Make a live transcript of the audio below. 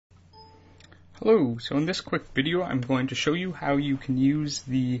Hello, so in this quick video I'm going to show you how you can use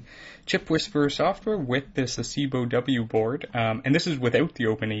the ChipWhisperer software with this SASEBO-W board, and this is without the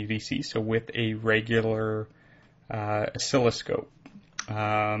OpenADC, so with a regular oscilloscope.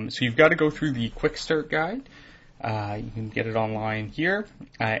 So you've got to go through the quick start guide. You can get it online here,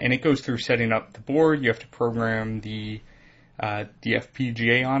 and it goes through setting up the board. You have to program the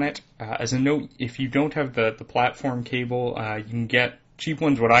FPGA on it. As a note, if you don't have the platform cable, you can get cheap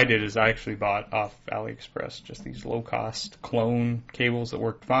ones. What I did is I actually bought off AliExpress just these low-cost clone cables that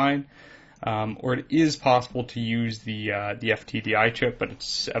worked fine. Or it is possible to use the FTDI chip, but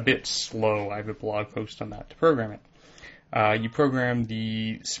it's a bit slow. I have a blog post on that to program it. You program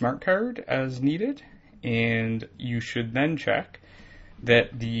the smart card as needed, and you should then check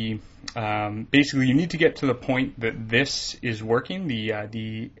that the basically you need to get to the point that this is working.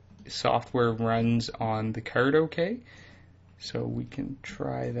 The software runs on the card okay. So we can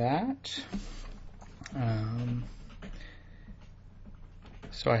try that.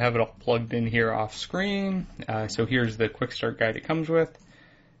 So I have it all plugged in here off screen. So here's the quick start guide it comes with.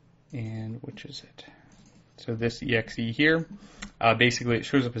 And which is it? So this EXE here. Basically it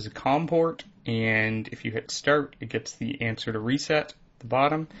shows up as a comport, and if you hit start, it gets the answer to reset at the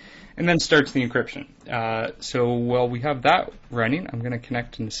bottom, and then starts the encryption. So while we have that running, I'm going to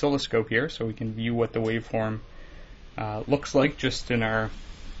connect an oscilloscope here so we can view what the waveform looks like just in our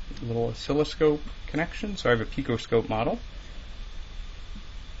little oscilloscope connection. So I have a PicoScope model,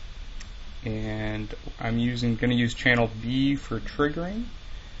 and I'm going to use channel B for triggering,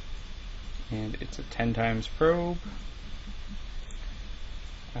 and it's a 10 times probe,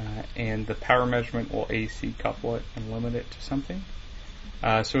 and the power measurement will AC couple it and limit it to something.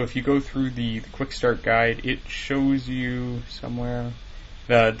 So if you go through the quick start guide, it shows you somewhere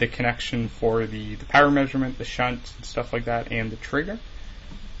the connection for the power measurement, the shunt, and stuff like that, and the trigger.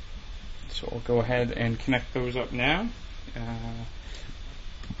 So I'll go ahead and connect those up now.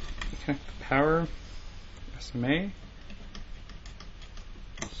 Connect the power SMA.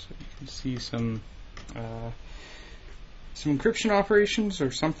 So you can see some encryption operations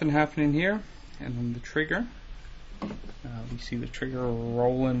or something happening here, and then the trigger. We see the trigger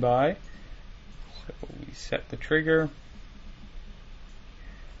rolling by. So we set the trigger.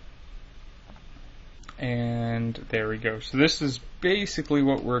 And there we go. So this is basically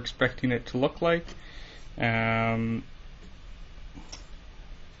what we're expecting it to look like. Play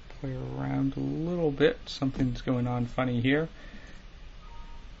around a little bit. Something's going on funny here.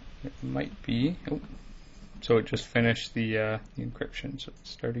 It might be. Oh. So it just finished the encryption. So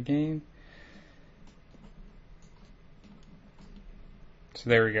let's start again. So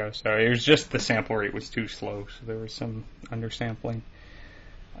there we go. So it was just the sample rate was too slow. So there was some undersampling.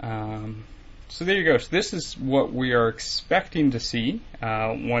 So there you go. So this is what we are expecting to see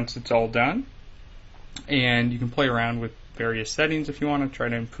once it's all done. And you can play around with various settings if you want to try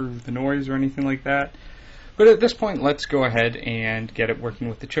to improve the noise or anything like that. But at this point, let's go ahead and get it working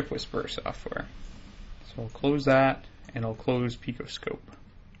with the ChipWhisperer software. So I'll close that, and I'll close PicoScope.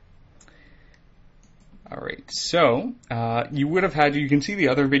 Alright, so you would have had, you can see the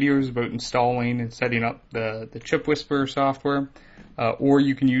other videos about installing and setting up the ChipWhisperer software, or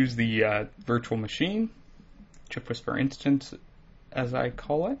you can use the virtual machine, ChipWhisperer instance as I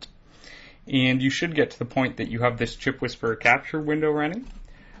call it, and you should get to the point that you have this ChipWhisperer capture window running.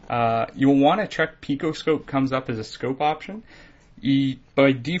 You'll want to check PicoScope comes up as a scope option.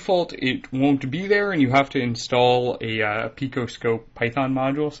 By default, it won't be there, and you have to install a PicoScope Python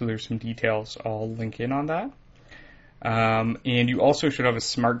module, so there's some details I'll link in on that. And you also should have a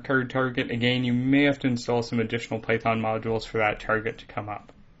smart card target. Again, you may have to install some additional Python modules for that target to come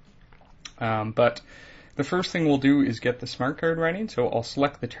up. But the first thing we'll do is get the smart card running, so I'll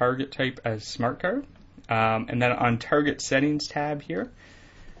select the target type as smart card, and then on target settings tab here,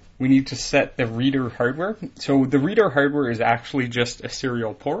 we need to set the reader hardware. So the reader hardware is actually just a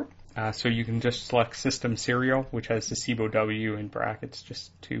serial port. So you can just select system serial, which has the SASEBO-W in brackets,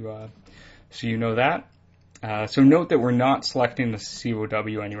 just to so you know that. So note that we're not selecting the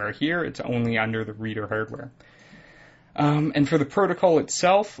SASEBO-W anywhere here. It's only under the reader hardware. And for the protocol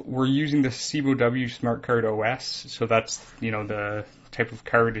itself, we're using the SASEBO-W Smart Card OS. So that's the type of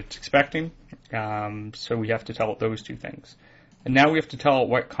card it's expecting. So we have to tell it those two things. And now we have to tell it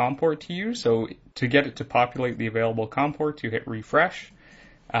what comport to use. So to get it to populate the available comports, you hit refresh.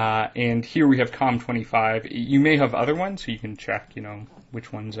 And here we have COM25. You may have other ones, so you can check,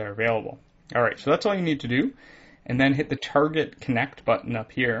 which ones are available. All right, so that's all you need to do. And then hit the target connect button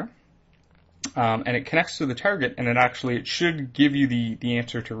up here. And it connects to the target, and it should give you the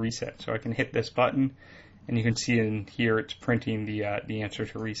answer to reset. So I can hit this button, and you can see in here it's printing the answer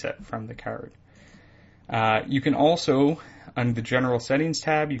to reset from the card. You can also, under the General Settings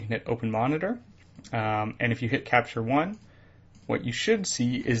tab, you can hit Open Monitor, and if you hit Capture 1, what you should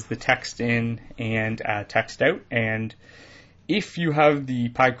see is the text in and text out, and if you have the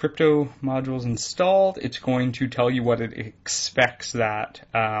PiCrypto modules installed, it's going to tell you what it expects that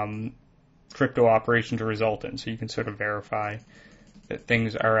crypto operation to result in, so you can sort of verify that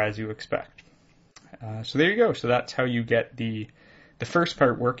things are as you expect. So there you go. So that's how you get the first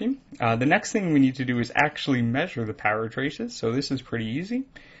part working. The next thing we need to do is actually measure the power traces. So this is pretty easy.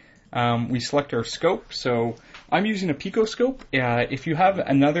 We select our scope. So I'm using a PicoScope. If you have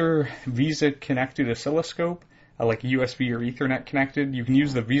another VESA connected oscilloscope, like USB or Ethernet connected, you can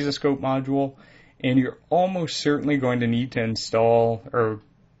use the VESAscope module, and you're almost certainly going to need to install or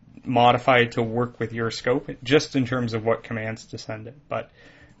modify it to work with your scope, just in terms of what commands to send it. But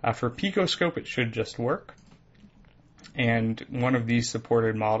for PicoScope, it should just work. And one of these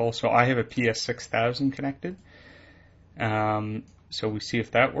supported models, so I have a PS6000 connected. So we see if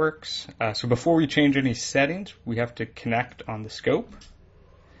that works. So before we change any settings, we have to connect on the scope.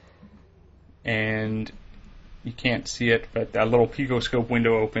 And you can't see it, but that little PicoScope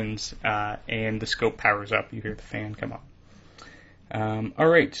window opens and the scope powers up. You hear the fan come on.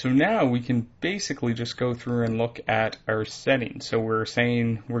 Alright, so now we can basically just go through and look at our settings. So we're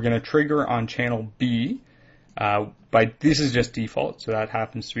saying we're going to trigger on channel B. This is just default, so that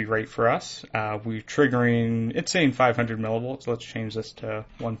happens to be right for us. We're triggering, it's saying 500 millivolts. Let's change this to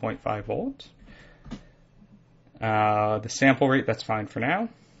 1.5 volts. The sample rate, that's fine for now.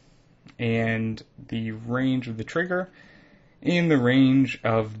 And the range of the trigger and the range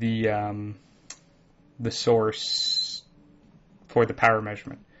of the source for the power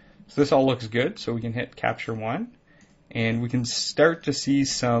measurement. So this all looks good, so we can hit Capture 1, and we can start to see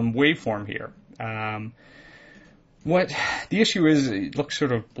some waveform here. What the issue is, it looks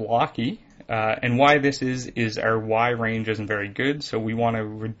sort of blocky, and why this is our Y range isn't very good, so we want to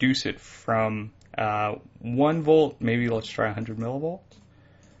reduce it from 1 volt, maybe let's try 100 millivolts.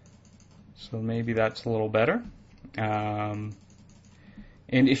 So maybe that's a little better. And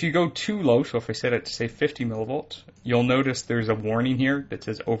if you go too low, so if I set it to say 50 millivolts, you'll notice there's a warning here that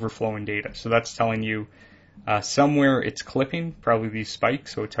says overflowing data. So that's telling you somewhere it's clipping, probably these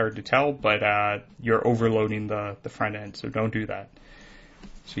spikes, so it's hard to tell, but you're overloading the front end, so don't do that.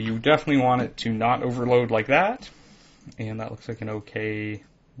 So you definitely want it to not overload like that, and that looks like an okay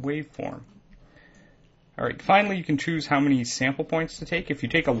waveform. Alright, finally you can choose how many sample points to take. If you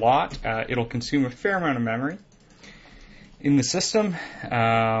take a lot, it'll consume a fair amount of memory in the system.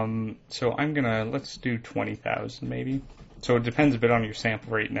 So let's do 20,000 maybe. So it depends a bit on your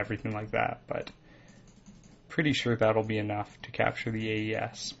sample rate and everything like that, but pretty sure that'll be enough to capture the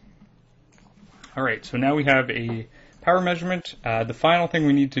AES. Alright, so now we have a power measurement. The final thing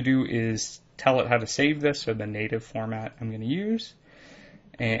we need to do is tell it how to save this, so the native format I'm going to use.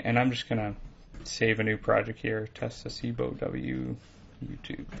 And I'm just going to save a new project here, test SASEBO-W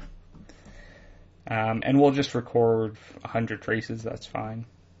YouTube. And we'll just record 100 traces, that's fine.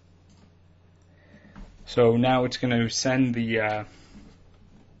 So now it's going to send the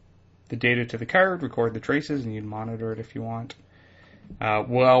data to the card, record the traces, and you can monitor it if you want,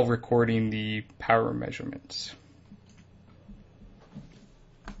 while recording the power measurements.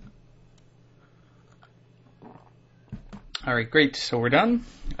 Alright, great, so we're done,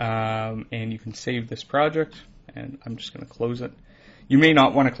 and you can save this project, and I'm just going to close it. You may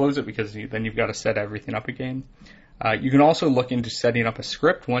not want to close it because then you've got to set everything up again. You can also look into setting up a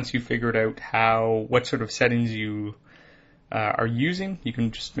script once you figured out what sort of settings you are using. You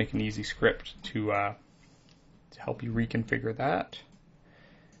can just make an easy script to help you reconfigure that.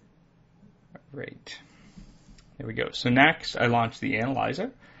 Right, there we go. So next I launch the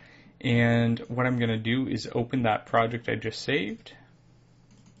analyzer. And what I'm going to do is open that project I just saved.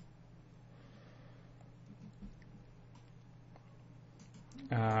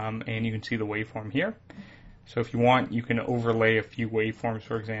 And you can see the waveform here. So if you want, you can overlay a few waveforms,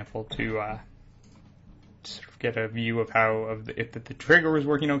 for example, to sort of get a view of if the trigger was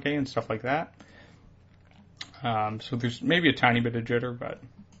working okay and stuff like that. So there's maybe a tiny bit of jitter, but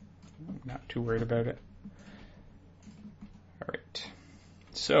I'm not too worried about it. All right.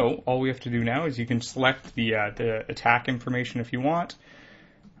 So all we have to do now is you can select the attack information if you want.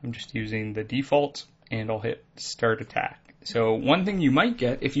 I'm just using the default, and I'll hit Start Attack. So one thing you might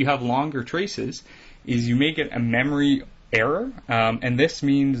get if you have longer traces is you may get a memory error, and this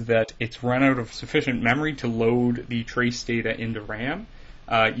means that it's run out of sufficient memory to load the trace data into RAM.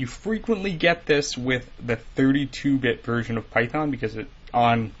 You frequently get this with the 32-bit version of Python because it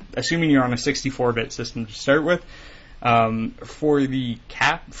assuming you're on a 64-bit system to start with. For the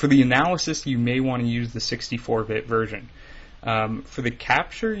analysis, you may want to use the 64-bit version. For the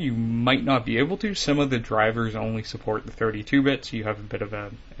capture, you might not be able to. Some of the drivers only support the 32-bit, so you have a bit of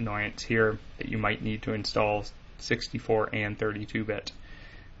an annoyance here that you might need to install 64 and 32-bit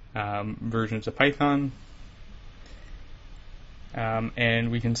versions of Python.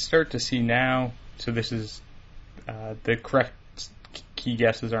 And we can start to see now, so this is the correct key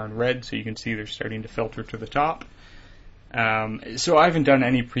guesses are in red, so you can see they're starting to filter to the top. So I haven't done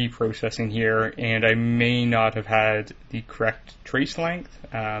any pre-processing here, and I may not have had the correct trace length,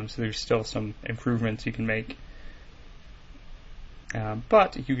 so there's still some improvements you can make.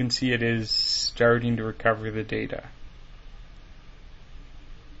 But you can see it is starting to recover the data.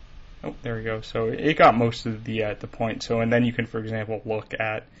 Oh, there we go. So it got most of the point. So, and then you can, for example, look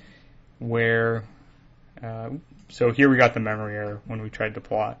at where. So here we got the memory error when we tried to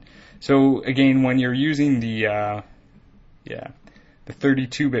plot. So again, when you're using the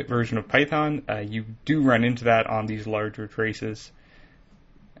 32-bit version of Python, you do run into that on these larger traces.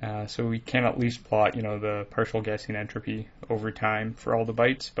 So we can at least plot, the partial guessing entropy over time for all the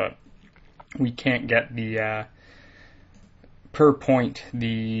bytes, but we can't get the per point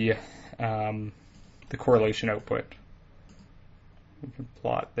the correlation output. We can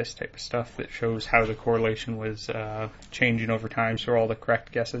plot this type of stuff that shows how the correlation was changing over time, so all the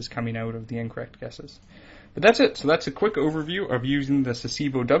correct guesses coming out of the incorrect guesses. But that's it. So that's a quick overview of using the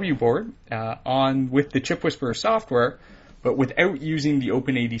SASEBO-W board with the ChipWhisperer software, but without using the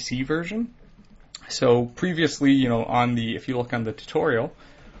OpenADC version. So previously, if you look on the tutorial,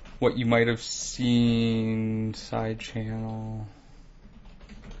 what you might have seen side channel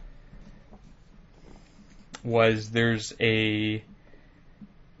was there is a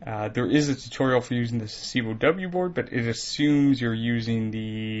tutorial for using the SASEBO-W board, but it assumes you're using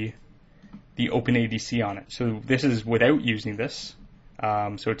the OpenADC on it. So this is without using this.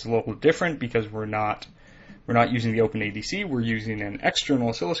 So it's a little different because we're not using the OpenADC. We're using an external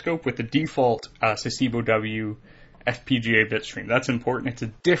oscilloscope with the default SASEBO-W FPGA bit stream. That's important. It's a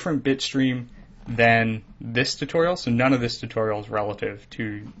different bit stream than this tutorial, so none of this tutorial is relative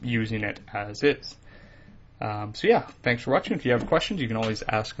to using it as is. So yeah, thanks for watching. If you have questions, you can always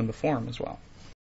ask on the forum as well.